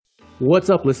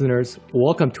What's up, listeners?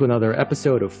 Welcome to another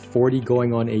episode of 40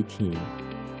 Going on 18.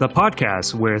 The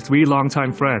podcast where three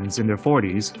longtime friends in their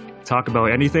 40s talk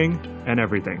about anything and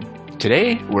everything.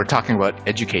 Today, we're talking about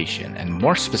education, and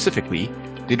more specifically,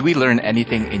 did we learn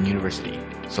anything in university?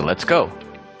 So let's go.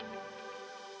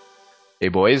 Hey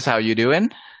boys, how you doing?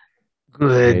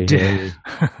 Good. Hey.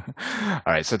 All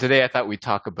right, so today I thought we'd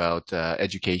talk about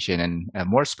education and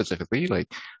more specifically, like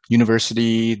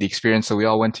university, the experience. So we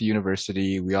all went to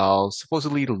university. We all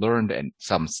supposedly learned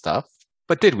some stuff,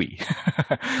 but did we?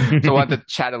 So I wanted to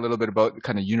chat a little bit about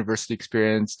kind of university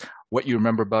experience, what you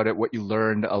remember about it, what you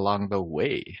learned along the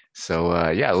way. So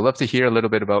yeah, I'd love to hear a little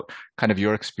bit about kind of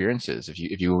your experiences, if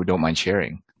you don't mind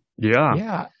sharing. Yeah.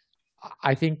 Yeah,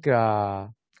 I think You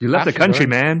left the actually country,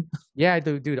 learned- man. yeah,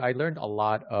 dude, I learned a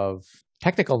lot of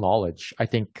technical knowledge. I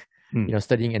think Hmm.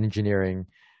 studying engineering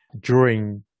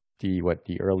during the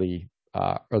early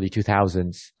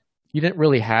 2000s, you didn't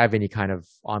really have any kind of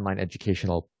online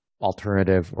educational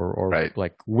alternative or Right.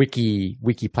 like wiki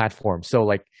platform. So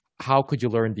like, how could you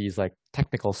learn these like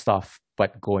technical stuff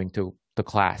but going to the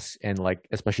class, and like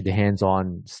especially the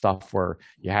hands-on stuff where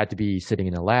you had to be sitting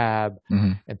in a lab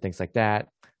Mhm. and things like that.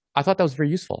 I thought that was very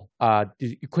useful.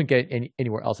 You couldn't get it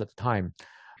anywhere else at the time.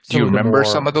 Do you Some of the remember more-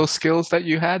 some of those skills that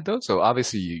you had though? So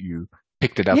obviously you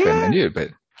picked it up Yeah. and did, but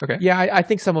okay. Yeah, I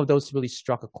think some of those really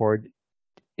struck a chord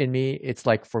in me. It's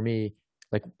like for me,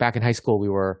 like back in high school, we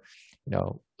were,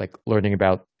 like learning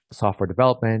about software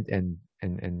development and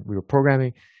we were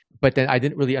programming, but then I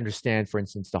didn't really understand, for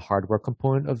instance, the hardware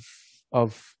component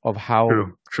of how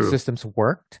True. systems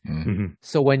worked. Mhm. Mhm.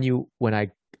 So when I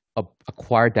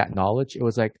acquired that knowledge, it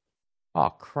was like, oh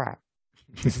crap,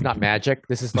 this is not magic.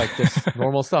 This is like just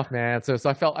normal stuff, man. So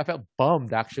I felt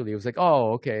bummed actually. It was like,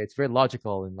 oh, okay, it's very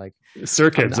logical and like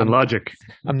Circuits and I'm- logic.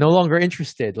 I'm no longer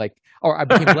interested. Like, or I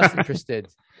became less interested.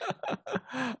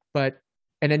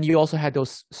 And then you also had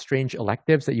those strange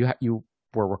electives that you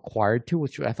were required to,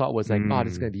 which I thought was like, oh,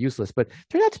 this is going to be useless. But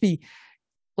turned out to be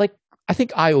like, I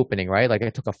think eye-opening, right? Like I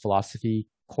took a philosophy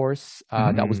course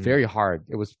that was very hard.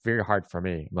 It was very hard for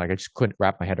me. Like I just couldn't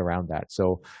wrap my head around that.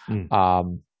 So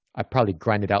I probably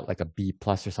grinded out like a B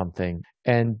plus or something.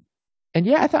 And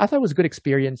yeah, I thought it was a good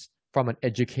experience from an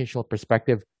educational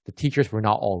perspective. The teachers were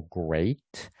not all great.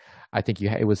 I think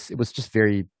it was just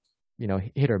very,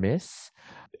 hit or miss.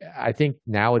 I think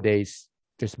nowadays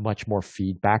there's much more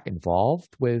feedback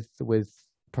involved with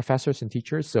professors and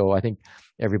teachers. So I think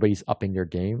everybody's upping their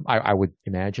game. I would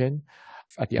imagine.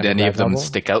 At the Did any of undergrad them level.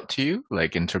 stick out to you,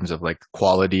 like in terms of like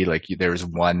quality? Like there's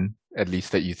one at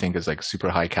least that you think is like super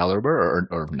high caliber,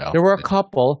 or no? There were a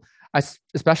couple,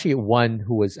 especially one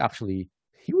who was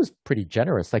he was pretty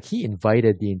generous. Like he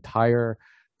invited the entire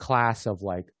class of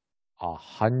like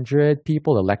 100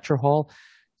 people, the lecture hall,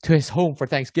 to his home for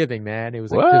Thanksgiving, man. It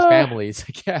was like his What? family's.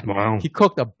 Like, yeah, Wow. he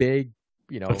cooked a big,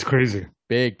 That's crazy.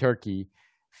 big turkey,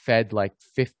 fed like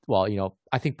 50. Well,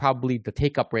 I think probably the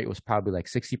take up rate was probably like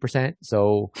 60%.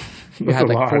 So you That's had a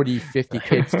like lot. 40, 50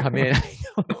 kids come in.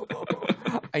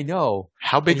 I know.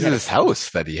 How big is Yeah. this house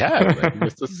that he had? Like,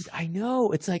 it's Dude, just- I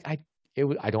know. It's like I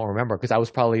don't remember because I was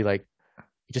probably like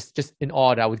just in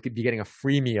awe that I would be getting a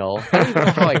free meal. I don't even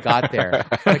know how I got there.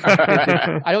 Like,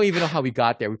 I don't even know how we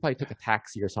got there. We probably took a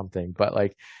taxi or something. But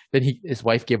like then his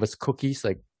wife gave us cookies,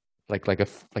 like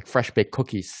fresh baked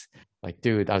cookies. Like,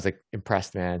 dude, I was like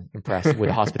impressed, man, impressed with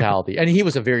hospitality. And he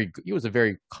was a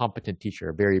very competent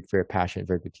teacher, very very passionate,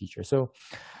 very good teacher. So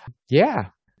yeah,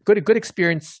 good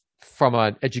experience from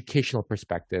an educational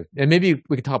perspective. And maybe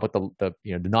we can talk about the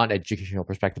non-educational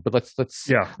perspective. But let's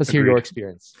hear your agreed.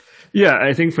 experience. Yeah,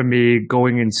 I think for me,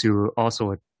 going into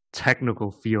also a technical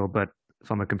field, but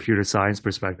from a computer science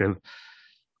perspective,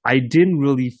 I didn't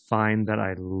really find that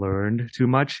I learned too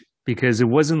much because it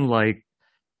wasn't like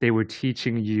they were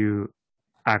teaching you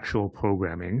actual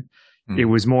programming. It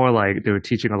was more like they were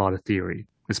teaching a lot of theory,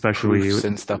 especially proofs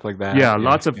and stuff like that. yeah,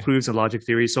 lots of proofs and logic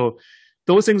theory. So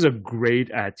those things are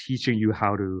great at teaching you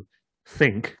how to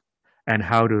think and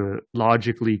how to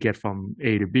logically get from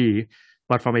A to B.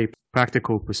 But from a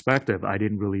practical perspective, I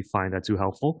didn't really find that too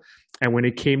helpful. And when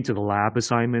it came to the lab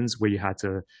assignments where you had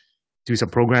to do some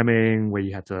programming, where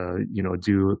you had to,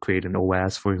 create an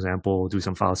OS, for example, do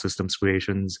some file systems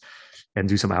creations and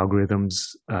do some algorithms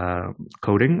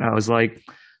coding, I was like,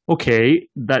 okay,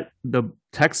 that the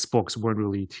textbooks weren't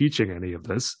really teaching any of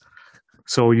this.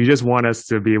 So you just want us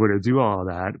to be able to do all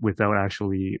that without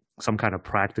actually some kind of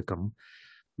practicum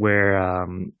where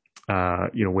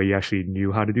where you actually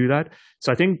knew how to do that.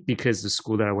 So I think because the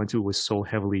school that I went to was so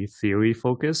heavily theory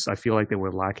focused, I feel like they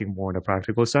were lacking more in a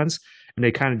practical sense. And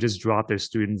they kind of just dropped their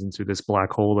students into this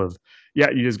black hole of, yeah,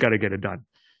 you just got to get it done.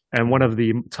 And one of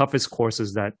the toughest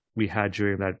courses that we had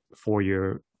during that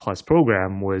 4-year plus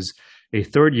program was a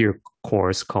 3rd-year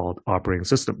course called Operating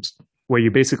Systems, where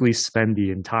you basically spend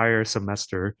the entire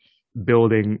semester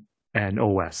building an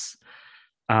OS.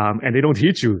 And they don't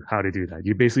teach you how to do that.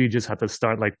 You basically just have to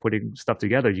start like putting stuff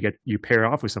together. You pair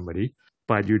off with somebody,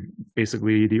 but you're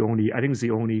basically I think it's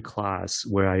the only class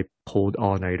where I pulled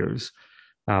all-nighters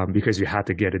because you had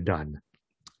to get it done.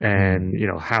 And,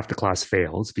 half the class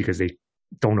fails because they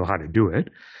don't know how to do it.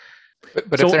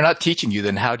 But so, if they're not teaching you,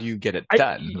 then how do you get it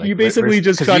done? You basically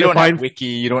just try to find have wiki,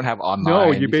 you don't have online.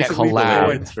 No, you basically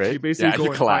collab, right? You basically go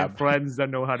and find friends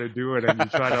that know how to do it, and you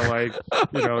try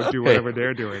to do whatever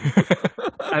they're doing.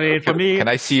 I mean, for me, can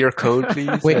I see your code,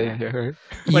 please? Wait,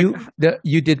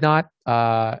 you did not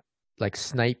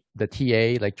snipe the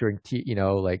TA during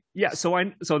Yeah,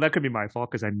 so that could be my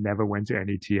fault because I never went to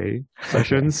any TA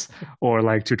sessions or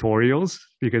tutorials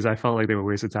because I felt like they were a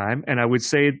waste of time. And I would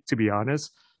say, to be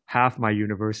honest, half my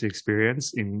university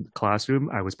experience in classroom,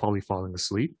 I was probably falling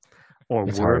asleep or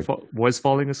was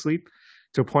falling asleep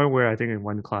to a point where I think in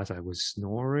one class I was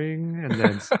snoring, and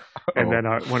then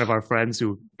one of our friends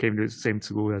who came to the same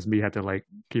school as me had to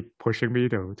keep pushing me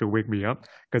to wake me up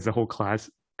because the whole class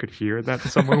could hear that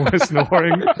someone was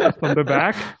snoring from the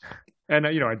back. And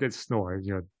I did snore,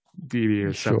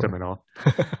 deviated septum and all.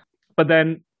 But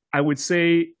then I would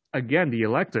say, again, the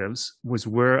electives was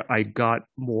where I got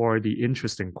more the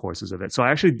interesting courses of it. So I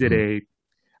actually did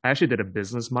a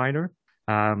business minor.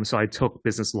 So I took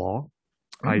business law.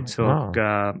 I took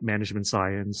management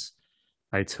science.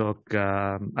 I took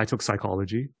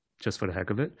psychology just for the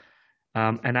heck of it.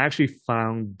 And I actually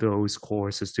found those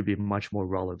courses to be much more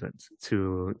relevant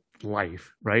to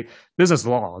life, right? Business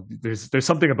law, there's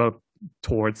something about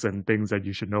torts and things that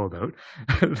you should know about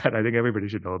that I think everybody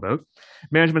should know about.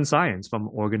 Management science, from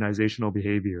organizational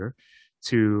behavior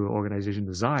to organization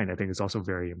design, I think is also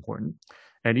very important.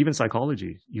 And even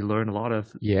psychology, you learn a lot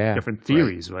of different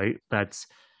theories, right? That's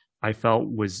I felt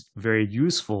was very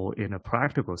useful in a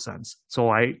practical sense. So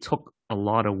I took a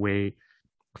lot away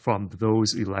from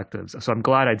those electives. So I'm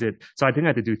glad I did. So I think I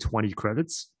had to do 20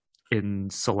 credits in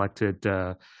selected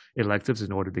electives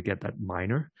in order to get that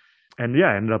minor. And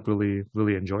I ended up really,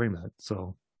 really enjoying that.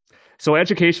 So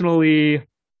educationally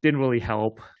didn't really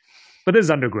help. But this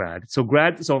is undergrad. So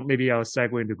maybe I'll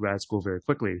segue into grad school very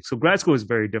quickly. So grad school is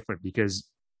very different because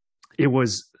it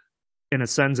was, in a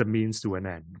sense, a means to an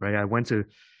end, right? I went to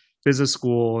business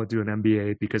school, do an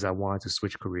MBA because I wanted to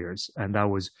switch careers. And that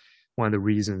was one of the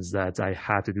reasons that I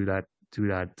had to do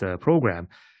that program.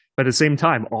 But at the same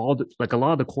time, a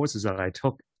lot of the courses that I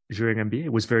took during MBA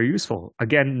was very useful.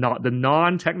 Again, not the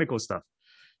non-technical stuff.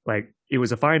 It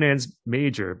was a finance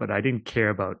major, but I didn't care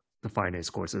about the finance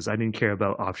courses. I didn't care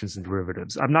about options and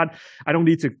derivatives. I don't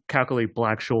need to calculate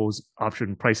Black-Scholes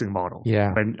option pricing model.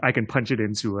 Yeah. And I can punch it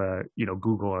into a,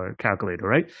 Google or a calculator,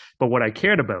 right? But what I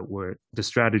cared about were the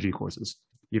strategy courses.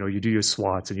 You do your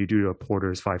SWOTs and you do your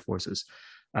Porter's 5 forces.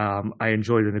 I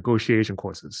enjoy the negotiation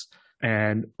courses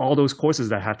and all those courses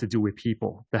that have to do with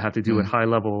people, that have to do with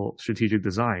high-level strategic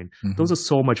design. Mm-hmm. Those are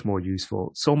so much more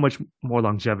useful, so much more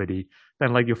longevity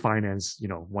than your finance,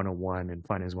 101 and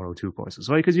finance 102 courses,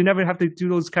 right? Because you never have to do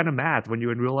those kind of math when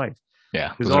you're in real life.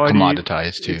 Yeah, those are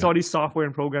commoditized too. It's all these software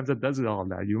and programs that does it all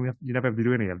that. You never have to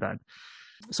do any of that.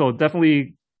 So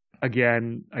definitely,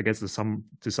 again, I guess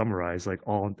to summarize,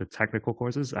 all the technical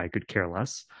courses, I could care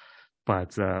less.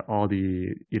 But all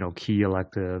the key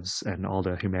electives and all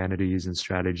the humanities and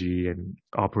strategy and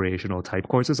operational type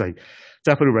courses, I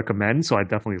definitely recommend. So I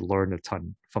definitely learned a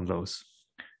ton from those.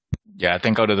 Yeah, I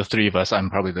think out of the three of us,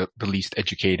 I'm probably the least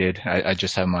educated. I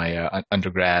just have my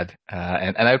undergrad,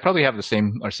 and I probably have the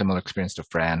same or similar experience to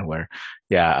Fran, where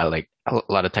I like a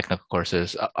lot of technical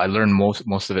courses. I learned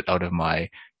most of it out of my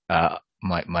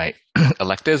my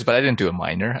electives, but I didn't do a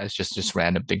minor. It's just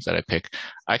random things that I pick.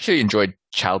 I actually enjoyed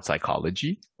child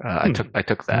psychology. I took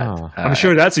that. Oh. I'm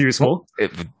sure that's useful.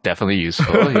 Definitely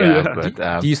useful. Yeah,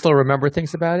 but do you still remember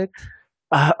things about it?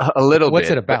 A little bit. What's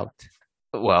it about?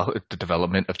 Well, the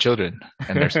development of children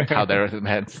and how they're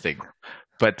enhancing.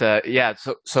 But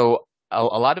so a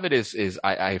lot of it is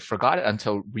I forgot it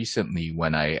until recently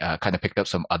when I kind of picked up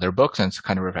some other books and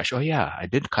kind of refreshed. Oh yeah, I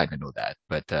did kind of know that,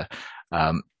 but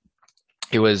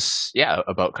it was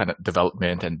about kind of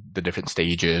development and the different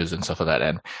stages and stuff like that,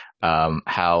 and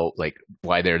how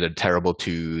why they're the terrible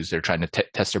twos, they're trying to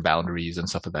test their boundaries and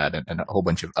stuff like that, and a whole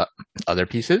bunch of other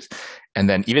pieces. And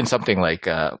then even something like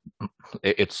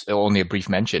it's only a brief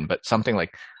mention, but something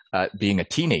like being a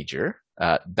teenager,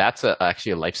 that's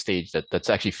actually a life stage that's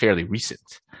actually fairly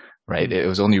recent. right? It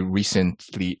was only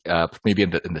recently, maybe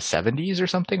in the 70s or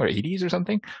something, or 80s or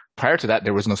something. Prior to that,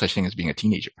 there was no such thing as being a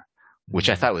teenager, which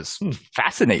I thought was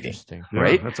fascinating,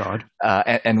 right? Yeah, that's odd.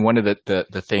 And one of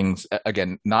the things,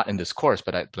 again, not in this course,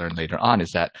 but I learned later on,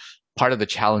 is that part of the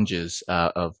challenges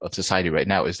of society right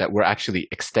now is that we're actually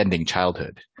extending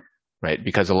childhood, right?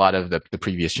 Because a lot of the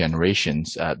previous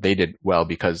generations, they did well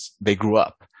because they grew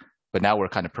up, but now we're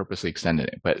kind of purposely extending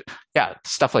it. But yeah,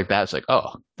 stuff like that is like,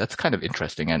 oh, that's kind of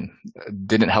interesting, and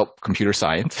didn't help computer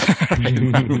science. Right?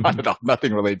 Not at all,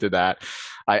 nothing related to that.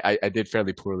 I did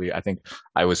fairly poorly. I think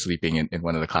I was sleeping in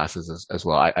one of the classes as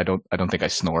well. I don't think I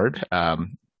snored.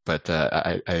 But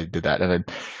I did that. And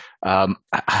then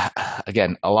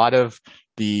again, a lot of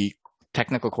the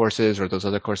technical courses or those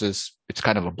other courses, it's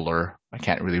kind of a blur. I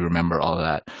can't really remember all of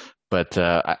that. But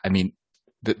I mean,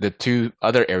 the two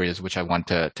other areas which I want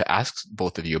to ask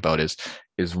both of you about is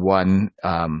one,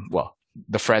 well,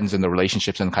 the friends and the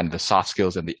relationships and kind of the soft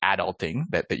skills and the adulting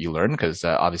that you learn, because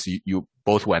obviously you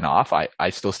both went off. I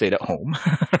still stayed at home,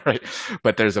 right?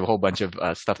 But there's a whole bunch of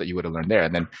stuff that you would have learned there.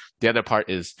 And then the other part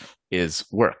is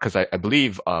work, because I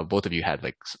believe both of you had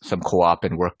like some co-op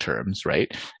and work terms, right?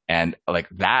 And like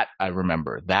that, I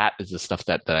remember that is the stuff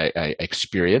that I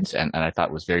experienced and I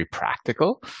thought was very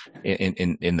practical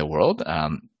in the world.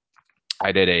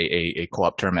 I did a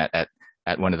co-op term at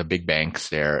one of the big banks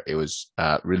there. It was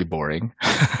really boring.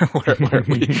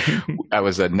 I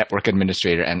was a network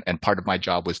administrator, and part of my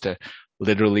job was to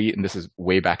literally, and this is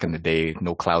way back in the day,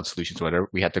 no cloud solutions, whatever.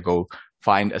 We had to go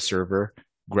find a server,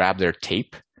 grab their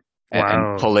tape,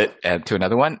 and pull it to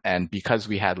another one. And because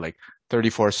we had like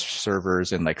 34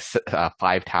 servers in like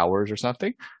 5 towers or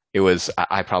something, it was,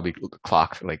 I probably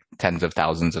clocked like tens of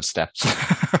thousands of steps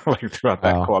like throughout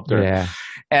that co-op term. Yeah.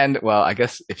 And well, I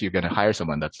guess if you're going to hire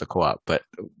someone, that's the co-op. But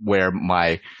where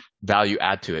my value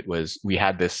add to it was we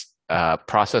had this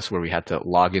process where we had to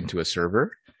log into a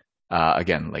server,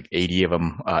 again, like 80 of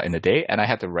them in a day. And I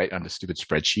had to write on the stupid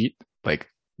spreadsheet, like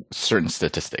certain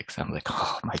statistics. I'm like,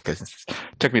 oh my goodness. It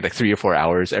took me like 3 or 4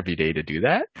 hours every day to do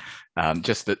that.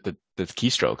 Just the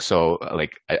keystrokes. So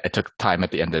like I took time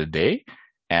at the end of the day.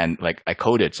 And like I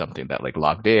coded something that like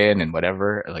logged in and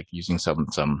whatever, like using some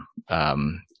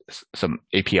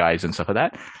APIs and stuff like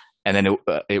that. And then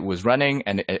it was running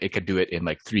and it could do it in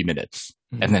like 3 minutes.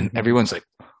 And then everyone's like,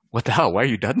 what the hell? Why are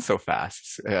you done so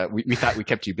fast? We thought we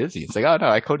kept you busy. It's like, oh no,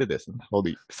 I coded this. And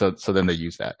holy, so then they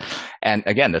use that. And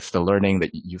again, that's the learning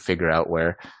that you figure out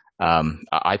where,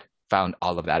 I found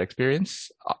all of that experience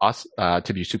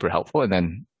to be super helpful. And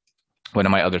then one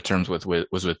of my other terms was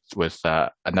with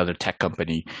another tech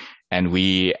company, and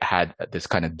we had this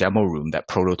kind of demo room that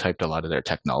prototyped a lot of their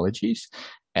technologies.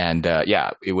 And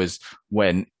yeah, it was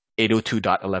when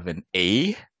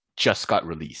 802.11a just got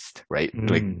released, right?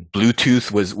 Like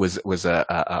Bluetooth was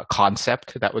a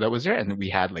concept that was there, and we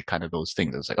had like kind of those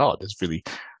things. It was like, oh, this is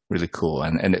really cool,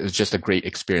 and it was just a great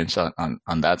experience on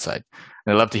that side.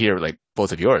 And I'd love to hear like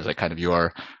both of yours, like kind of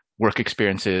your work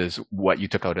experiences, what you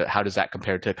took out of it. How does that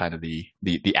compare to kind of the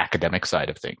academic side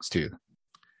of things too?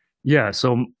 Yeah,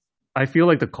 so I feel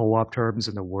like the co-op terms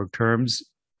and the work terms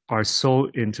are so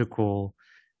integral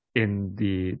in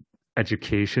the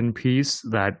education piece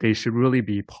that they should really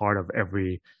be part of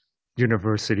every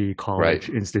university, college,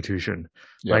 institution.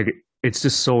 Yep. Like it's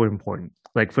just so important.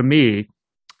 Like for me,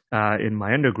 in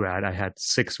my undergrad, I had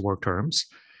 6 work terms.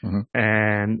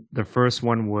 And the first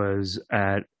one was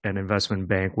at an investment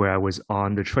bank where I was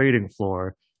on the trading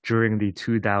floor during the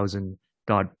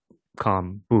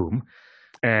 2000.com boom.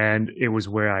 And it was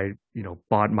where I,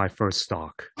 bought my first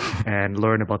stock and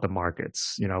learned about the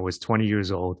markets. I was 20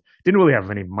 years old, didn't really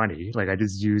have any money. Like I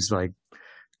just used like a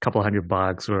couple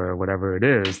 $100 or whatever it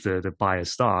is to buy a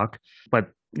stock.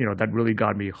 But, that really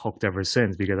got me hooked ever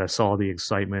since because I saw the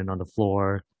excitement on the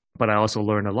floor. But I also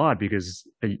learned a lot because,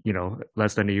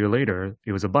 less than a year later,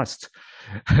 it was a bust.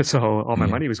 So all my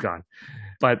money was gone.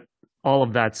 But all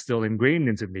of that's still ingrained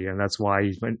into me. And that's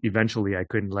why eventually I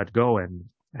couldn't let go and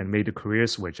made a career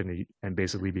switch and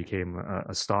basically became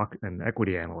a stock and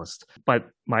equity analyst. But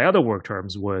my other work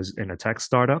terms was in a tech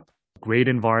startup, great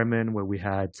environment where we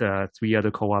had 3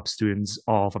 other co-op students,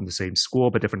 all from the same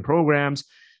school, but different programs.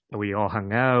 And we all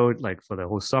hung out like for the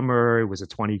whole summer. It was a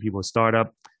 20 people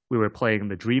startup. We were playing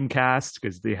the Dreamcast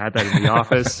because they had that in the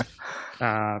office.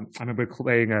 I remember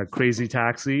playing a Crazy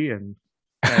Taxi and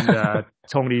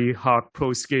Tony Hawk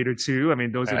Pro Skater 2. I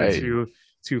mean, those are the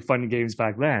two fun games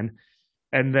back then.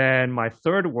 And then my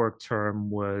third work term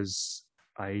was,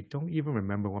 I don't even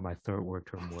remember what my third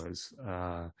work term was.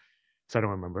 So I don't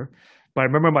remember. But I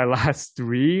remember my last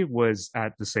 3 was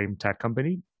at the same tech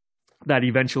company that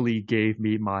eventually gave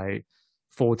me my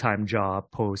full-time job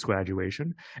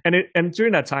post-graduation. And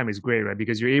during that time is great, right?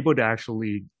 Because you're able to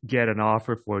actually get an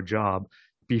offer for a job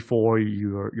before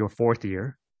your fourth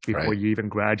year, before you even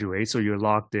graduate. So you're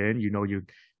locked in, you're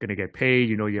gonna get paid,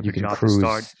 you have a can job cruise. to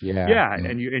start. Yeah.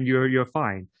 And you're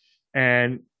fine.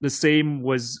 And the same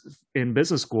was in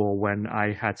business school when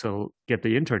I had to get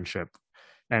the internship.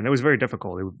 And it was very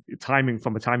difficult.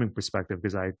 From a timing perspective,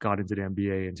 because I got into the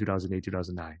MBA in 2008,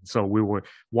 2009. So we were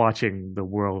watching the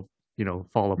world,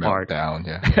 fall apart. Down,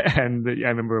 yeah. And I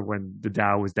remember when the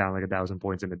Dow was down like 1,000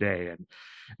 points in a day,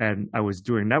 and I was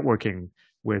doing networking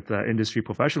with industry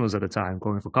professionals at the time,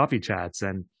 going for coffee chats,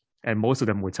 and most of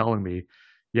them were telling me,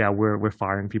 "Yeah, we're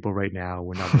firing people right now.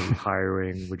 We're not really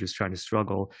hiring. We're just trying to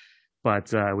struggle."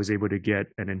 But I was able to get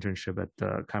an internship at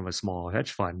kind of a small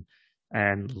hedge fund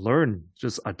and learn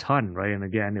just a ton, right? And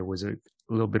again, it was a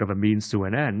little bit of a means to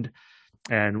an end.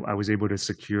 And I was able to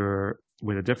secure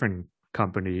with a different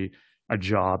company a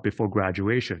job before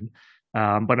graduation.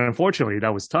 But unfortunately,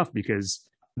 that was tough because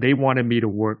they wanted me to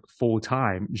work full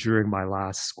time during my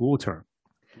last school term.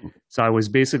 So I was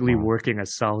basically working a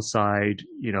sell side,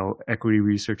 equity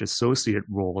research associate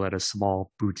role at a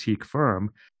small boutique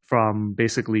firm from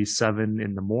basically 7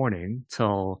 in the morning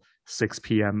till 6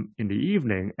 p.m. in the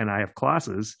evening. And I have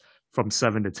classes from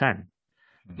 7 to 10,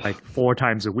 like 4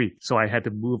 times a week. So I had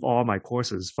to move all my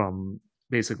courses from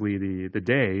basically the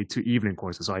day to evening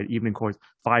courses. So I had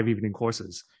 5 evening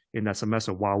courses in that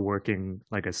semester while working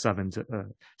like a 7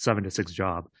 to 6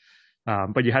 job.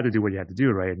 But you had to do what you had to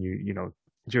do, right? And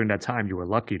during that time, you were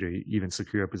lucky to even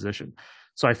secure a position.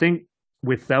 So I think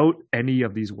without any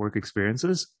of these work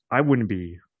experiences, I wouldn't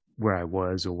be where I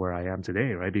was or where I am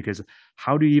today, right? Because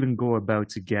how do you even go about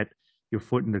to get your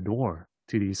foot in the door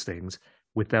to these things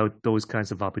without those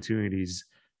kinds of opportunities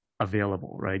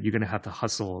available, right? You're going to have to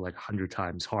hustle like 100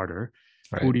 times harder.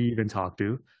 Right. Who do you even talk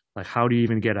to? Like, how do you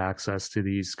even get access to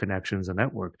these connections and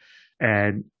network?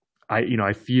 And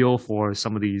I feel for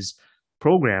some of these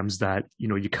programs that,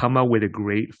 you come out with a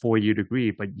great 4-year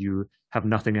degree, but you have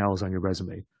nothing else on your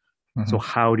resume. Mm-hmm. So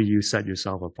how do you set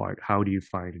yourself apart? How do you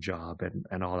find a job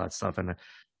and all that stuff? And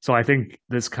so I think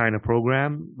this kind of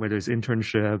program, whether it's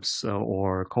internships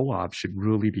or co-ops, should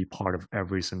really be part of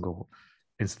every single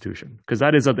institution, because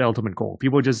that is the ultimate goal.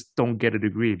 People just don't get a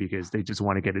degree because they just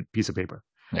want to get a piece of paper.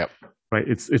 Yep. Right.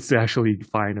 It's to actually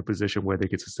find a position where they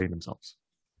can sustain themselves.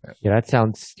 Yeah, that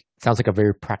sounds like a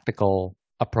very practical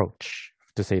approach,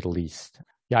 to say the least.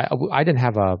 Yeah, I didn't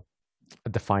have a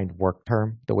defined work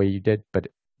term the way you did, but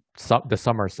the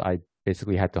summers I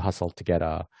basically had to hustle to get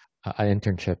an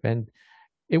internship, and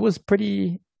it was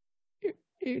pretty.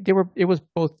 It was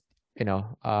both,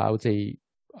 I would say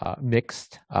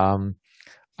mixed.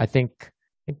 I think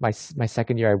my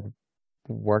second year I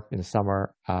worked in the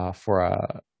summer for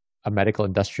a medical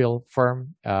industrial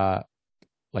firm,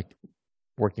 like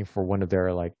working for one of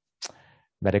their like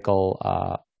medical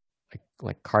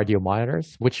like cardio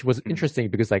monitors, which was interesting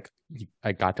because like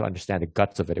I got to understand the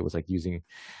guts of it. It was like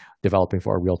developing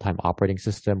for a real-time operating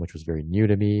system, which was very new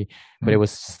to me, but it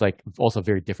was just like also a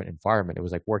very different environment. It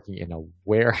was like working in a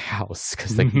warehouse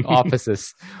because like the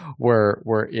offices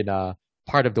were in a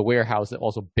part of the warehouse that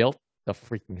also built the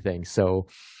freaking thing. So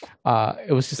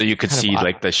it was just so you could see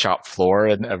like the shop floor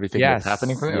and everything that's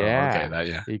happening. Yeah. Oh,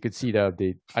 okay, you could see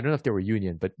the I don't know if they were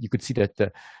union, but you could see that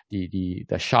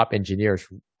the shop engineers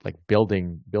like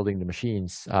building the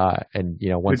machines. And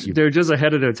once they're just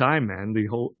ahead of their time, man. The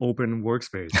whole open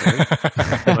workspace.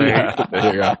 Right?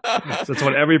 There you go. That's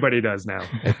what everybody does now.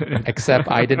 Except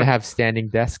I didn't have standing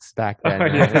desks back then.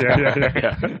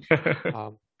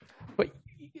 Yeah. But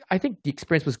I think the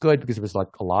experience was good because there was like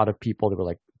a lot of people.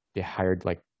 They hired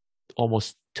like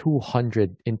almost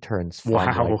 200 interns from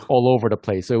like all over the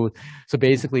place. So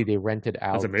basically they rented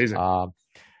out. That's amazing.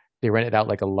 They rented out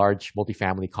like a large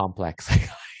multifamily complex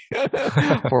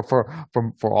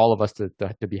for all of us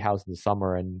to be housed in the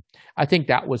summer. And I think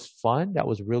that was fun. That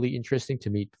was really interesting to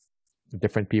meet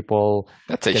different people.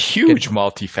 That's a huge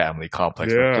multifamily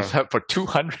complex for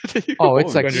 200. Oh,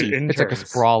 it's like a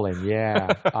sprawling.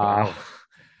 Yeah. Wow.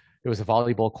 There was a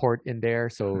volleyball court in there,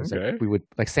 so it was like we would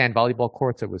like sand volleyball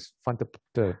courts. It was fun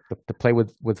to play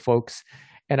with folks,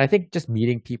 and I think just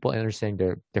meeting people and understanding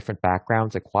their different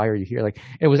backgrounds, like why are you here? Like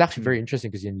it was actually very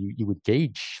interesting because you would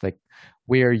gauge like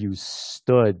where you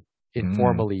stood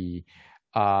informally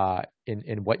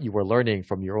in what you were learning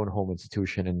from your own home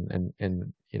institution, and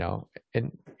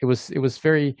it was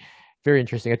very, very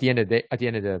interesting. At the end of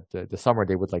the summer,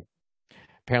 they would like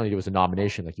apparently there was a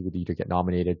nomination, like you would either get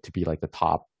nominated to be like the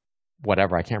top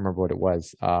whatever, I can't remember what it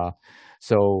was.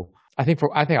 So I think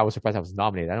I was surprised I was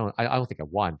nominated. I don't think I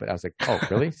won, but I was like, oh,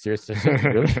 really? Seriously,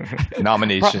 really?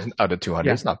 Nomination out of 200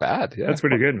 Yeah, is not bad. Yeah. That's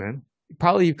pretty good, man.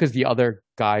 probably because the other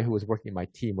guy who was working in my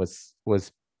team was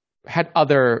had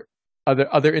other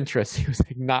interests. He was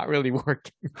like not really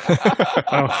working.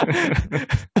 Oh.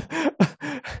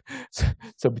 so,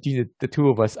 so between the two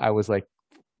of us, I was like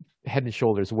head and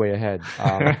shoulders way ahead.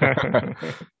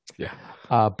 Yeah.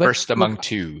 But First among look,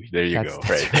 two. There you go. that's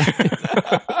Right.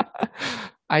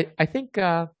 right. I think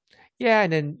yeah,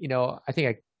 and then I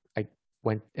think I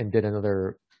went and did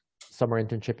another summer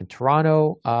internship in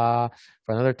Toronto for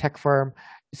another tech firm.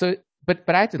 So but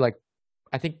I had to like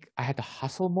I think I had to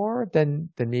hustle more than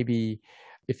maybe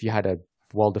if you had a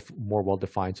more well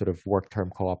defined sort of work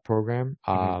term co-op program.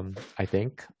 Mhm. I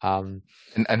think. And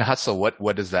hustle,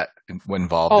 what does that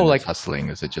involved Oh, in this like hustling?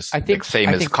 Is it just I like think same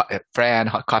I as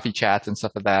think coffee chats and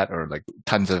stuff like that, or like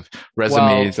tons of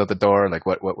resumes well out the door? Like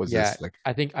what was yeah, this like?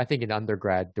 I think in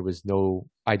undergrad there was no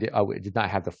I did not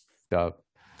have the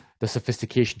the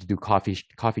sophistication to do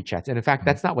coffee chats. And in fact, Mhm.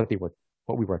 that's not what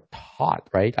we were taught,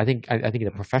 right? I think in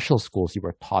the professional schools you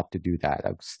were taught to do that.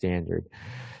 That was standard.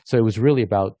 So it was really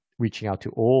about reaching out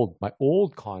to my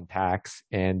old contacts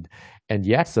and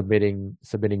yes, submitting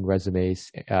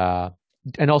resumes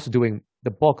and also doing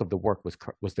the bulk of the work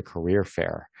was the career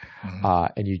fair.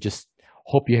 Mhm. And you just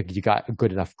hope you got a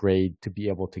good enough grade to be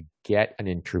able to get an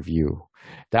interview.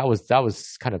 That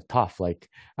was kind of tough. Like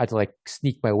I had to like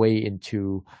sneak my way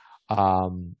into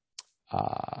um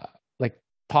like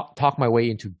talk my way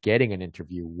into getting an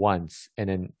interview once, and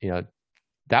then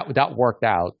that worked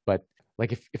out. But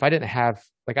like if I didn't have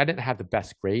the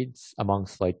best grades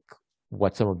amongst like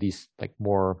what some of these like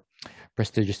more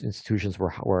prestigious institutions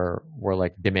were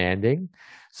like demanding.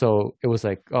 So it was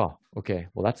like, oh, okay,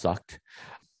 well that sucked.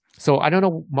 So I don't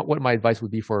know what my advice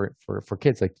would be for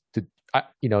kids, like to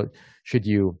you know should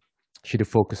you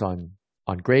focus on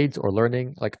grades or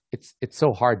learning? Like it's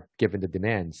so hard given the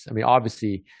demands. I mean,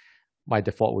 obviously my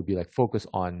default would be like focus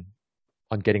on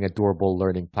getting a durable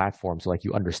learning platform, so like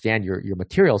you understand your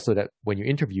material, so that when you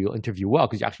interview, you'll interview well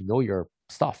because you actually know your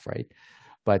stuff, right?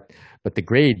 but but the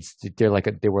grades, they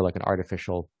were like an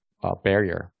artificial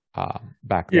barrier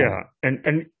back Yeah, then.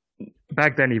 and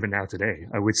back then, even now today,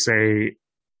 I would say,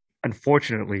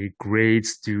 unfortunately,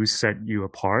 grades do set you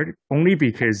apart only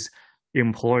because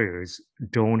employers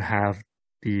don't have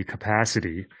the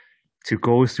capacity to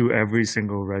go through every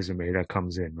single resume that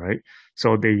comes in, right?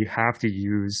 So they have to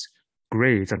use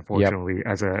grades, Yep. unfortunately,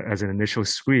 as an initial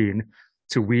screen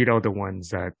to weed out the ones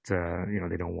that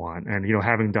they don't want. And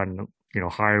having done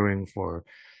hiring for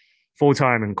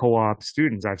full-time and co-op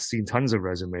students, I've seen tons of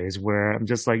resumes where I'm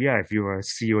just like, yeah, if you're a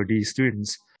C or D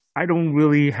students, I don't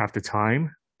really have the time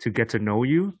to get to know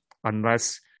you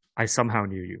unless I somehow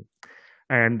knew you.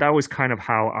 And that was kind of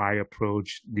how I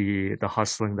approached the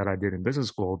hustling that I did in business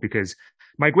school, because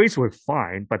my grades were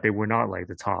fine, but they were not like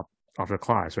the top of the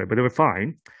class, right? But they were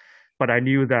fine. But I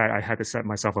knew that I had to set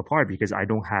myself apart because I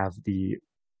don't have the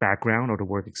background or the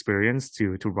work experience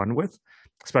to run with,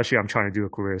 especially I'm trying to do a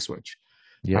career switch.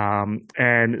 Yep.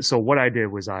 And so what I did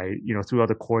was throughout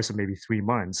the course of maybe 3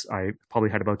 months, I probably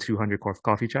had about 200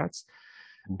 coffee chats.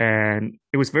 And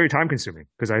it was very time consuming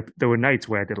because there were nights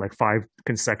where I did like 5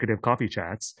 consecutive coffee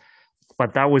chats.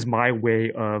 But that was my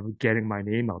way of getting my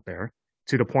name out there,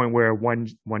 to the point where one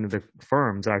of the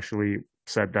firms actually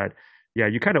said that, yeah,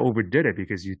 you kind of overdid it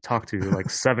because you talked to like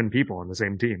 7 people on the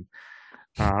same team.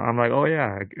 I'm like, oh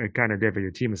yeah, I kind of did, but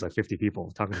your team is like 50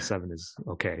 people. Talking to 7 is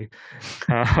okay.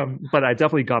 But I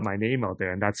definitely got my name out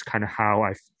there, and that's kind of how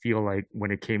I feel like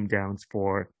when it came down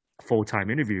for full-time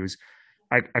interviews,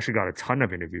 I actually got a ton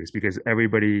of interviews because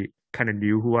everybody kind of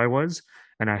knew who I was,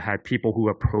 and I had people who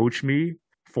approached me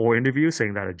for interviews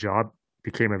saying that a job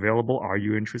became available. Are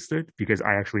you interested? Because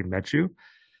I actually met you.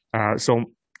 So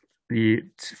the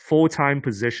full-time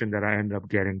position that I ended up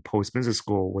getting post business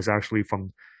school was actually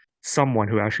from someone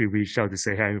who actually reached out to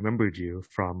say, "Hey, I remembered you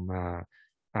from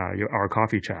our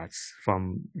coffee chats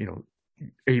from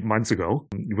 8 months ago.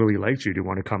 Really liked you. Do you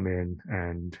want to come in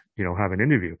and have an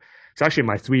interview?" So actually,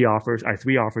 my 3 offers, I had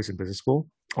 3 offers in business school.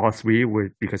 All 3 were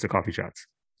because of coffee chats.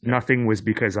 Nothing was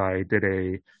because I did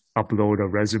upload a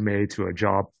resume to a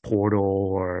job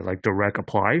portal or like direct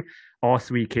apply. All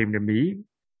 3 came to me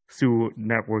through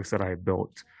networks that I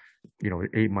built,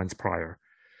 8 months prior.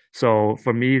 So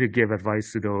for me to give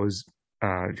advice to those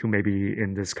who may be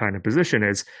in this kind of position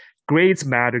is, grades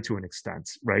matter to an extent,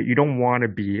 right? You don't want to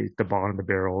be at the bottom of the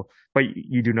barrel, but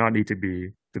you do not need to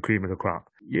be the cream of the crop.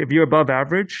 If you're above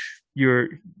average, you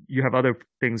have other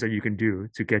things that you can do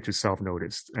to get yourself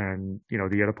noticed. And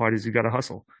the other part is you got to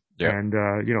hustle. Yeah. And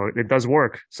it does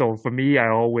work. So for me, I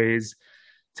always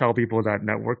tell people that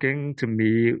networking to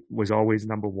me was always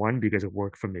number one because it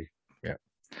worked for me. Yeah.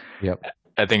 Yep.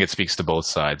 I think it speaks to both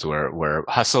sides where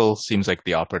hustle seems like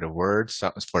the operative word.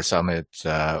 So for some, it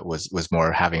was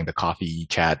more having the coffee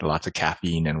chat, lots of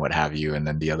caffeine and what have you. And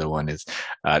then the other one is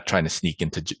trying to sneak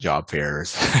into job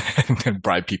fairs and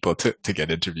bribe people to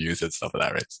get interviews and stuff like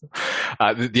that, right?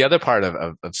 So, the other part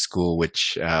of school,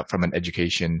 which from an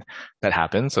education that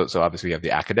happens. So obviously we have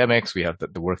the academics, we have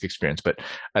the work experience, but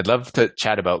I'd love to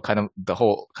chat about kind of the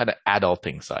whole kind of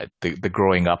adulting side, the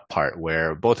growing up part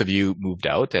where both of you moved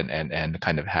out and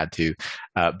kind of had to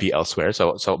be elsewhere.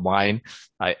 So mine,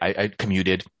 I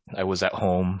commuted. I was at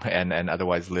home and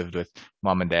otherwise lived with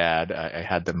mom and dad. I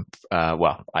had them,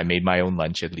 well, I made my own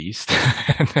lunch at least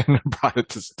and then brought it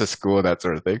to school, that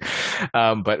sort of thing.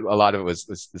 But a lot of it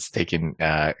was taken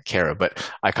care of. But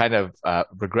I kind of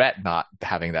regret not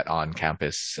having that on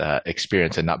campus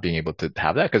experience and not being able to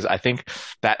have that because I think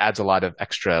that adds a lot of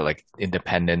extra like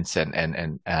independence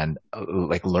and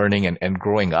like learning and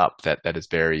growing up that is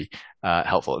very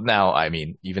helpful. Now, I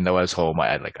mean, even though I was home,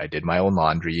 I did my own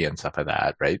laundry and stuff like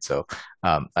that, right? So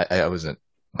I wasn't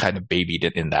kind of babied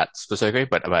in that specifically,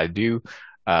 but I do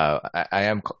I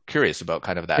am curious about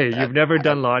kind of that. Hey, you've never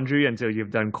done laundry until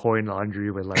you've done coin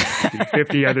laundry with like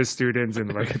 50 other students in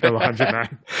like the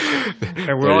laundromat.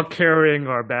 And we're all carrying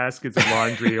our baskets of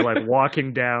laundry, like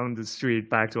walking down the street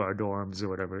back to our dorms or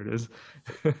whatever it is.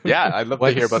 Yeah, I'd love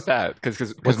to hear about that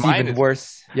because mine even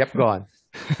worse. Yep, go on.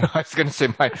 I was gonna say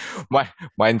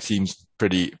mine seems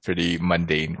pretty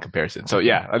mundane comparison. So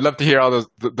yeah, I'd love to hear all those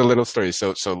the little stories.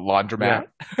 So laundromat.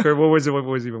 Yeah. What was it? What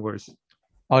was even worse?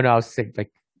 Oh no, I was saying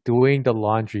like doing the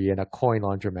laundry in a coin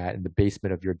laundromat in the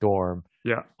basement of your dorm.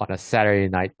 Yeah. On a Saturday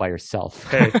night by yourself.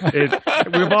 Hey,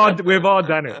 we've all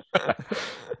done it.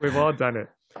 We've all done it.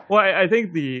 Well, I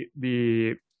think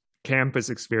the campus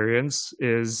experience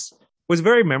was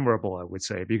very memorable, I would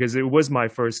say, because it was my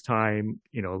first time,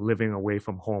 living away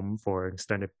from home for an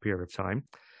extended period of time,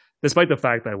 despite the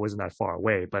fact that I wasn't that far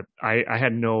away. But I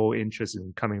had no interest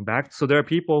in coming back. So there are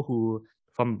people who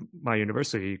from my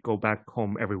university go back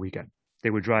home every weekend. They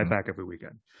would drive back every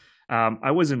weekend.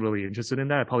 I wasn't really interested in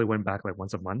that. I probably went back like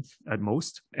once a month at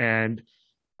most. And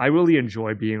I really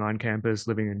enjoy being on campus,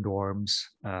 living in dorms,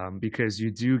 because you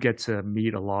do get to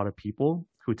meet a lot of people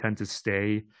who tend to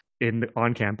stay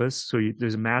on campus. So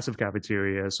there's a massive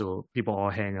cafeteria, so people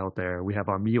all hang out there. We have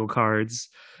our meal cards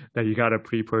that you gotta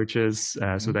pre-purchase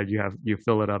so that you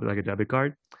fill it up like a debit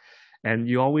card. And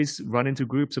you always run into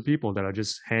groups of people that are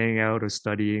just hanging out or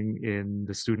studying in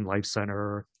the Student Life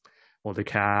Center or the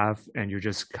CAF, and you're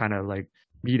just kind of like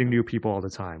meeting new people all the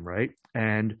time, right?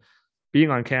 And being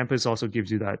on campus also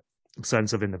gives you that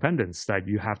sense of independence that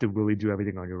you have to really do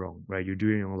everything on your own, right? You're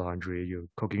doing your own laundry, you're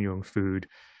cooking your own food,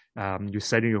 you're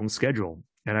setting your own schedule.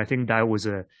 And I think that was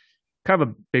a kind of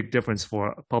a big difference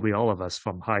for probably all of us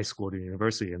from high school to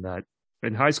university, in that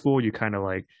in high school, you kind of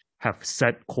like have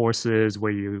set courses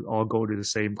where you all go to the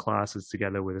same classes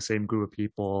together with the same group of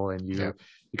people, and you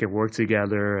can work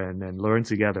together and learn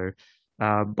together.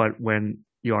 But when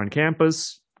you're on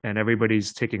campus and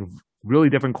everybody's taking really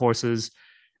different courses,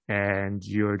 and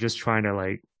you're just trying to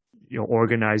like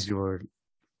organize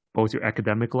both your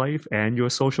academic life and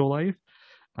your social life,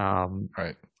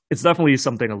 Right. It's definitely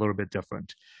something a little bit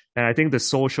different. And I think the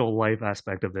social life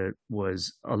aspect of it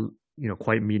was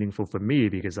quite meaningful for me,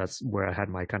 because that's where I had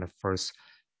my kind of first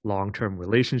long-term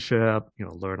relationship,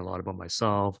 learn a lot about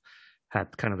myself,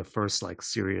 had kind of the first like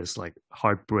serious like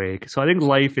heartbreak. So I think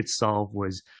life itself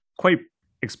was quite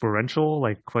experiential,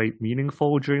 like quite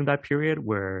meaningful during that period,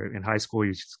 where in high school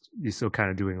you're still kind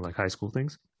of doing like high school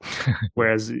things.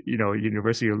 Whereas,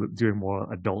 university you're doing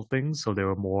more adult things. So there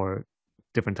were more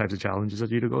different types of challenges that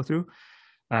you had to go through.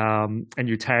 And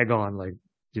you tag on like,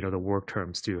 the work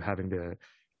terms too, having to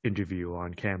interview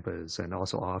on campus and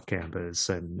also off campus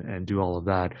and do all of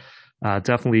that.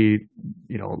 Definitely,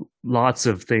 lots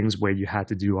of things where you had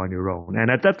to do on your own.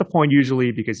 And at that point,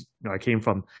 usually, because I came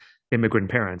from immigrant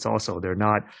parents also, they're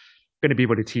not going to be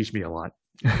able to teach me a lot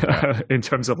in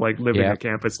terms of like living a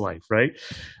campus life, right?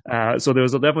 So there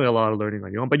was definitely a lot of learning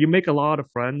on your own, but you make a lot of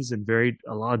friends in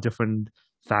a lot of different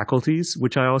faculties,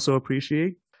 which I also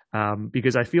appreciate.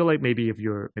 Because I feel like maybe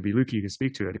Luke, you can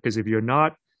speak to it, because if you're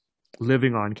not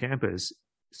living on campus,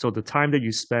 so the time that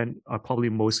you spend are probably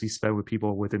mostly spent with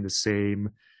people within the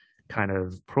same kind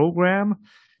of program.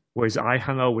 Whereas I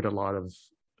hung out with a lot of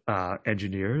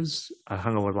engineers, I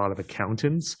hung out with a lot of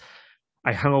accountants,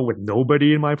 I hung out with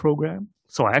nobody in my program.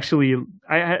 So I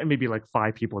had maybe like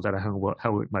 5 people that I hung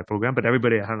out with my program, but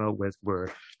everybody I hung out with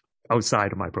were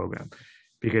outside of my program.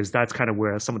 because that's kind of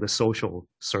where some of the social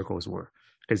circles were.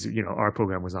 Because our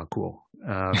program was not cool,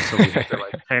 so we had to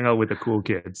like hang out with the cool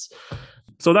kids.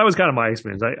 So that was kind of my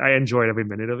experience. I enjoyed every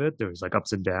minute of it. There was like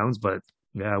ups and downs, but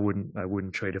yeah, I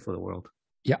wouldn't trade it for the world.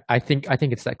 Yeah, I think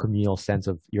it's that communal sense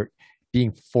of you're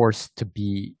being forced to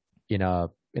be in a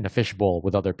fishbowl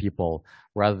with other people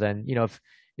rather than,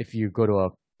 if you go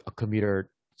to a commuter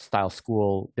style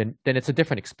school, then it's a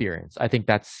different experience. I think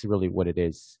that's really what it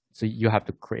is. So you have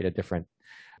to create a different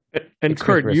And experience for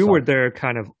Kurt, you yourself. were there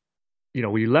kind of,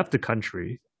 we left the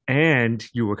country and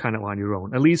you were kind of on your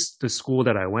own. At least the school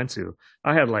that I went to,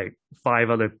 I had like five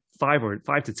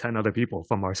to 10 other people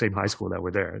from our same high school that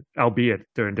were there, albeit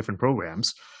they're in different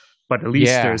programs. But at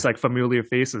least Yeah. there's like familiar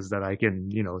faces that I can,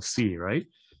 see, right?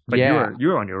 But Yeah.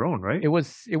 you're on your own, right? It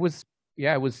was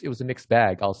a mixed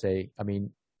bag, I'll say. I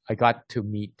mean, I got to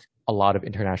meet a lot of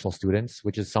international students,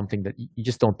 which is something that you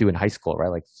just don't do in high school, right?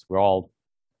 Like we're all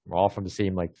from the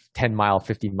same like 10-mile,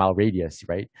 15-mile radius,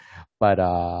 right? But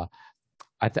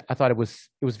I thought it was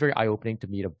very eye-opening to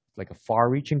meet a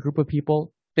far-reaching group of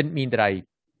people. Didn't mean that I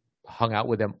hung out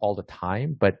with them all the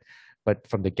time, but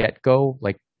from the get-go,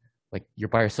 like you're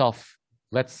by yourself.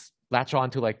 Let's latch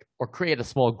on to or create a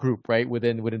small group, right?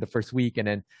 Within the first week, and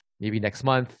then maybe next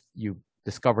month you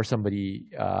discover somebody,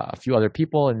 a few other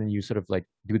people, and then you sort of like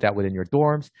do that within your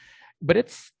dorms. But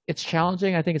it's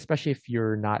challenging, I think, especially if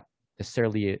you're not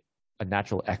necessarily a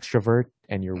natural extrovert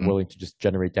and you're willing to just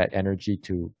generate that energy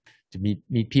to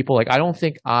meet people. Like I don't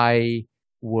think I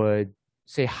would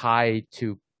say hi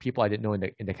to people I didn't know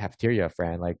in the cafeteria,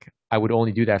 Fran. Like I would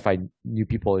only do that if I knew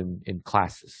people in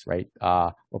classes, right?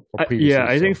 Or previously. Yeah,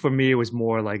 I think So, for me it was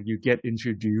more like you get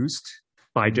introduced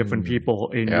by different people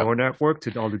in Yeah. your network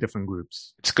to all the different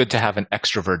groups. It's good to have an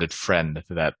extroverted friend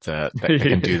that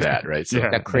can do that, right? So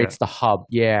Yeah. that creates the hub.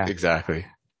 Yeah. exactly.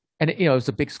 And it was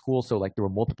a big school, so like there were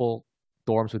multiple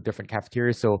dorms with different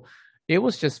cafeterias. So it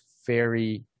was just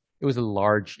it was a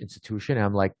large institution. And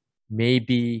I'm like,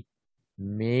 maybe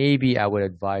I would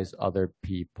advise other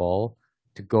people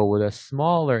to go with a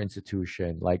smaller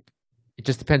institution. Like it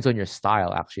just depends on your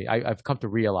style, actually. I've come to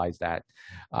realize that,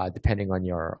 depending on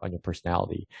your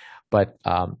personality. But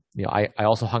I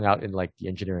also hung out in like the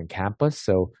engineering campus,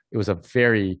 so it was a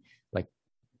very like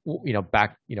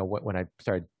back when I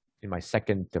started in my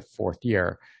second to fourth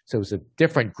year. So it was a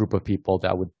different group of people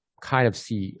that I would kind of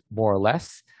see more or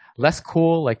less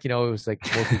cool. Like, it was like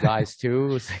mostly guys too.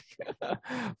 It was like,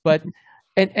 but,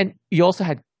 and you also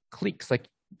had cliques, like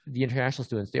the international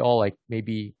students, they all like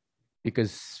maybe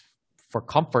because for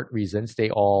comfort reasons,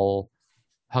 they all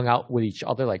hung out with each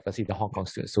other. Like let's say the Hong Kong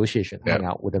Student Association hung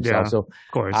out with themselves. Yeah, So of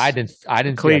course. I didn't feel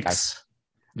like Cliques.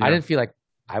 I didn't feel like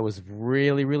I was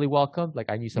really, really welcomed.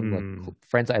 Like I knew some like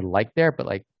friends I liked there, but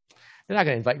like they're not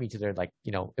going to invite me to their like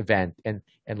event, and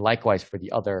likewise for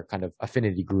the other kind of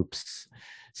affinity groups.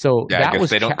 So Yeah, I that guess was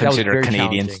they don't that was consider very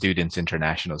Canadian challenging. students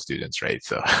international students, right?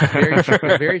 So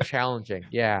Very challenging.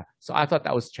 Yeah. So I thought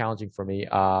that was challenging for me.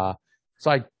 So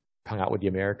I hung out with the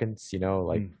Americans.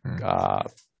 Like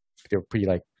they were pretty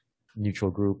like neutral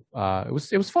group. It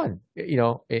was fun.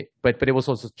 But it was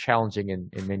also challenging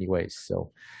in many ways.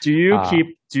 So Do you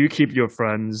keep your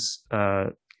friends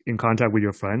in contact with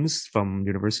your friends from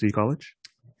university college?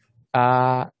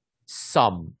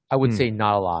 some, I would say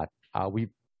not a lot.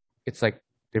 It's like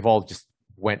they've all just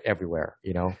went everywhere.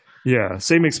 Yeah,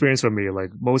 same experience for me.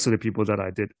 Like most of the people that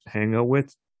I did hang out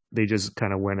with, they just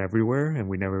kind of went everywhere and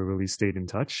we never really stayed in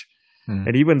touch.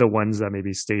 And even the ones that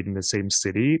maybe stayed in the same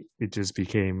city, it just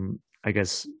became, I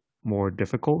guess, more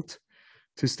difficult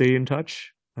to stay in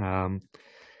touch.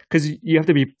 Because you have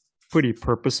to be pretty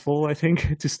purposeful, I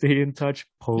think, to stay in touch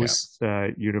post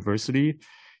university,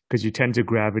 because you tend to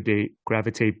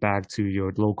gravitate back to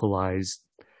your localized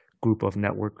group of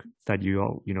network that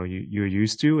you're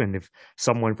used to. And if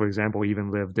someone, for example,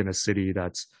 even lived in a city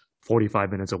that's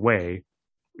 45 minutes away,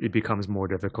 it becomes more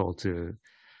difficult to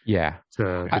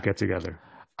get together.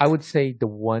 I would say the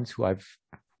ones who I've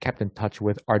kept in touch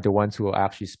with are the ones who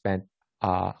actually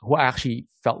who actually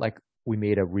felt like we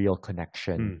made a real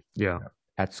connection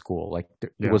at school. Like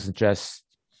it wasn't just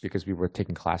because we were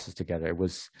taking classes together. It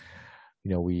was,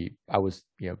 a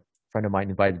friend of mine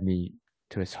invited me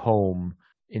to his home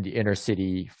in the inner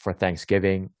city for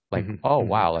Thanksgiving. Like,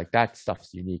 wow, like that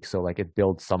stuff's unique. So like it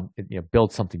builds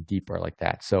something deeper like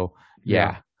that. So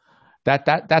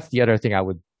that's the other thing I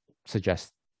would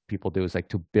suggest people do, is like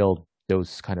to build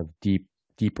those kind of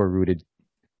deeper rooted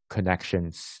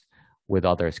connections with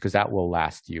others, because that will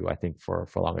last you, I think, for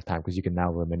a longer time, because you can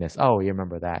now reminisce, oh, you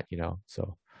remember that,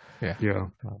 so yeah.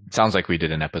 It sounds like we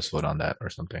did an episode on that or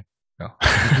something. No.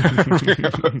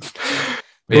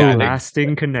 Yeah,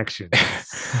 lasting connections.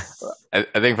 I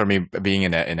think for me, being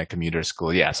in a commuter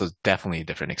school, yeah, so it's definitely a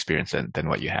different experience than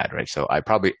what you had, right? So I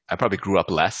probably grew up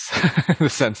less in the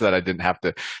sense that I didn't have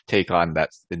to take on that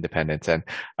independence. And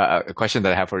a question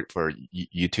that I have for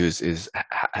you two is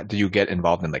do you get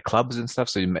involved in like clubs and stuff?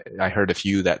 So I heard a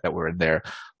few that were in there.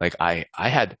 Like I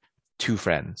had two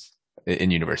friends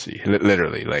in university,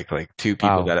 literally like two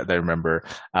people Wow. that I remember.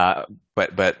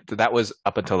 But that was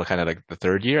up until kind of like the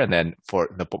third year, and then for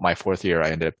my fourth year, I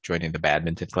ended up joining the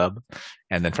badminton club,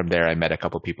 and then from there, I met a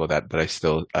couple people that I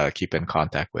still keep in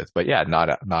contact with. But yeah,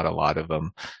 not a lot of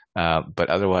them. But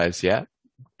otherwise, yeah,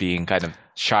 being kind of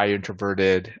shy,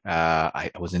 introverted.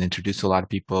 I wasn't introduced to a lot of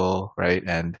people, right?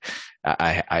 And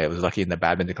I was lucky in the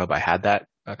badminton club. I had that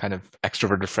kind of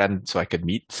extroverted friend, so I could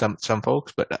meet some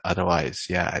folks. But otherwise,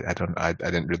 yeah, I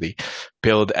didn't really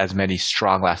build as many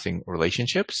strong, lasting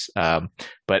relationships.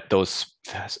 But those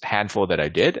handful that I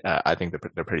did, I think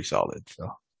they're pretty solid.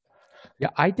 So Yeah,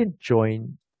 I didn't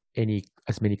join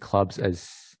as many clubs as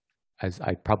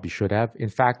I probably should have. In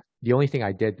fact, the only thing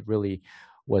I did really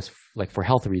was like for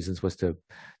health reasons was to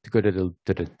go to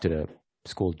the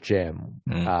school gym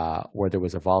mm, where there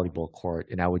was a volleyball court,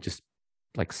 and I would just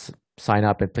like sign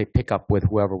up and play pickup with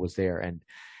whoever was there, and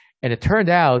it turned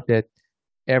out that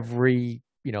every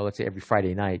let's say every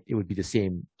Friday night it would be the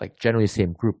same, like generally the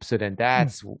same group. So then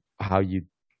that's how you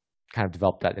kind of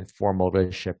develop that informal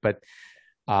relationship. But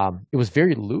it was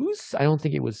very loose. I don't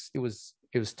think it was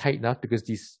tight enough because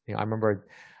these I remember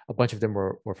a bunch of them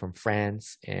were from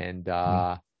France, and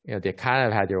mm. they kind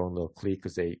of had their own little clique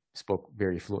because they spoke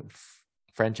very fluent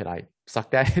French, and I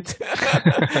sucked at it.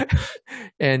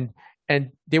 and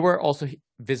and they were also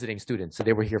visiting students, so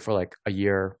they were here for like a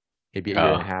year, maybe a year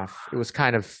and a Oh, half. It was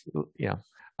kind of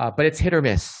but it's hit or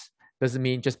miss. Doesn't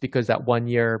mean just because that one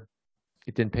year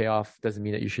it didn't pay off doesn't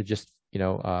mean that you should just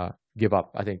give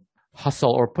up. I think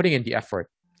hustle or putting in the effort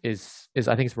is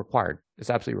I think it's required. It's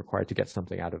absolutely required to get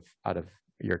something out of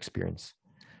your experience.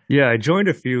 Yeah, I joined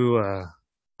a few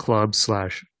clubs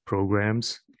slash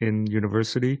programs in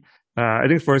university. I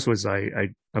think first was I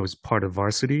was part of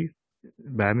varsity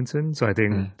badminton, so I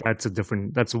think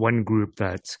mm, that's one group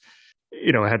that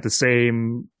had the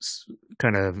same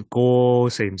kind of goal,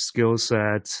 same skill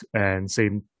set, and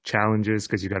same challenges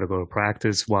because you got to go to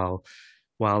practice while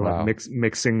Wow.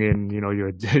 mixing in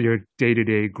your your day to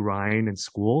day grind and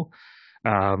school.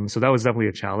 So that was definitely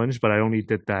a challenge, but I only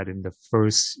did that in the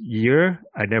first year.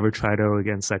 I never tried out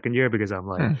again second year because I'm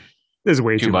like, hmm. this is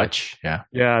way Too too much. much. Yeah.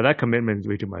 Yeah, that commitment is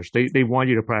way too much. They want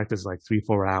you to practice like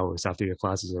 3-4 hours after your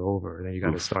classes are over, and then you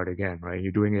got to Oof. start again, right?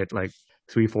 You're doing it like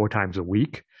 3-4 times a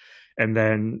week, and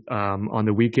then on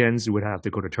the weekends you would have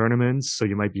to go to tournaments, so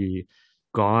you might be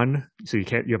gone, so you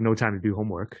have no time to do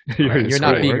homework, Right. And your you're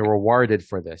not being schoolwork. Right. rewarded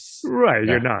for this, Right,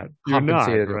 Yeah. you're not,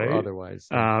 compensated or right? otherwise.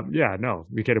 Yeah. Yeah, no,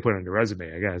 you can't put it on your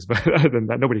resume, I guess, but other than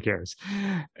that, nobody cares.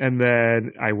 And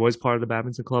then I was part of the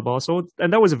badminton club also,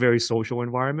 and that was a very social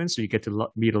environment, so you get to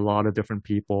meet a lot of different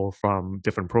people from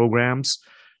different programs.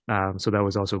 So that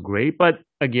was also great. But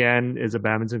again, it's a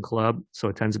badminton club, so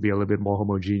it tends to be a little bit more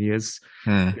homogeneous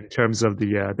Hmm. in terms of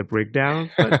the breakdown.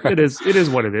 But it is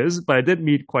what it is. But I did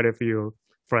meet quite a few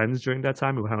friends during that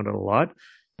time who hung out a lot.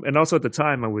 And also at the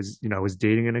time, I was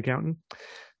dating an accountant,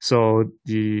 so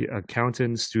the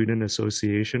Accountant Student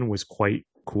Association was quite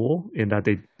cool in that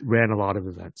they ran a lot of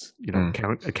events. Hmm.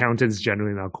 Accountants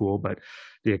generally not cool, but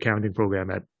the accounting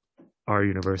program at our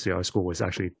university, our school was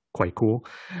actually quite cool.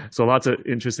 So lots of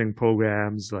interesting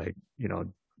programs like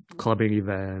clubbing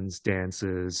events,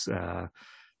 dances,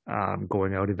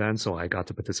 going out events. So I got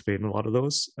to participate in a lot of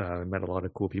those. Met a lot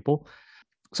of cool people.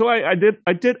 So I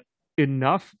did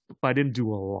enough, but I didn't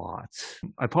do a lot.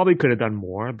 I probably could have done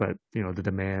more, but the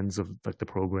demands of like the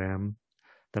program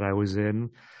that I was in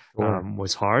Sure.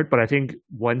 was hard. But I think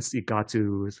once it got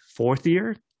to fourth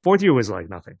year was like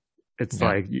nothing. It's Yeah.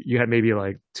 like you had maybe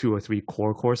like 2 or 3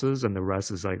 core courses, and the rest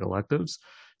is like electives.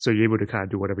 So you're able to kind of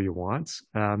do whatever you want.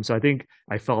 So I think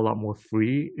I felt a lot more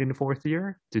free in the fourth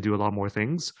year to do a lot more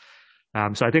things.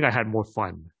 So I think I had more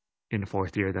fun in the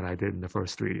fourth year than I did in the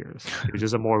first 3 years. It was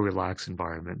just a more relaxed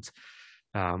environment.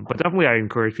 But definitely, I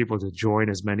encourage people to join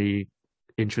as many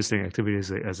interesting activities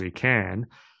as they can,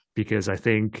 because I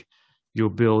think you'll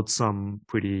build some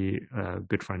pretty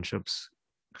good friendships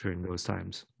during those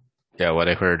times. Yeah, what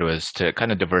I heard was to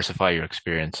kind of diversify your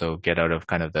experience. So get out of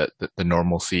kind of the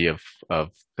normalcy of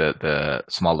the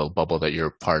small little bubble that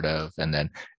you're part of, and then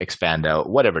expand out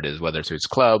whatever it is, whether it's through its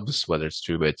clubs, whether it's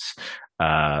through its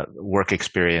work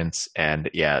experience. And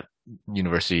yeah,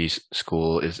 university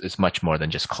school is much more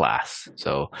than just class.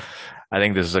 So I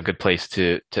think this is a good place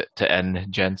to end,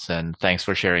 gents. And thanks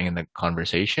for sharing in the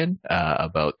conversation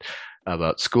about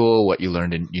school, what you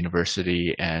learned in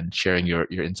university, and sharing your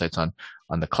insights on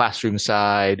the classroom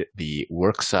side, the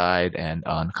work side, and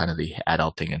on kind of the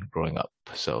adulting and growing up.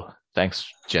 So thanks,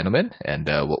 gentlemen, and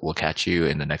we'll catch you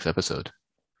in the next episode.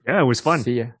 Yeah, it was fun.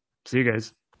 See ya. See you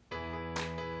guys.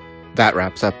 That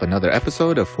wraps up another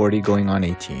episode of 40 Going on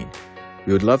 18.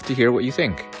 We would love to hear what you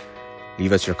think.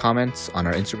 Leave us your comments on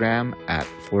our Instagram at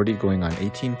 40 Going on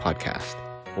 18 podcast,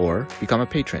 or become a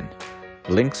patron.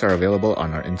 The links are available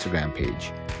on our Instagram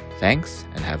page. Thanks,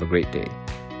 and have a great day.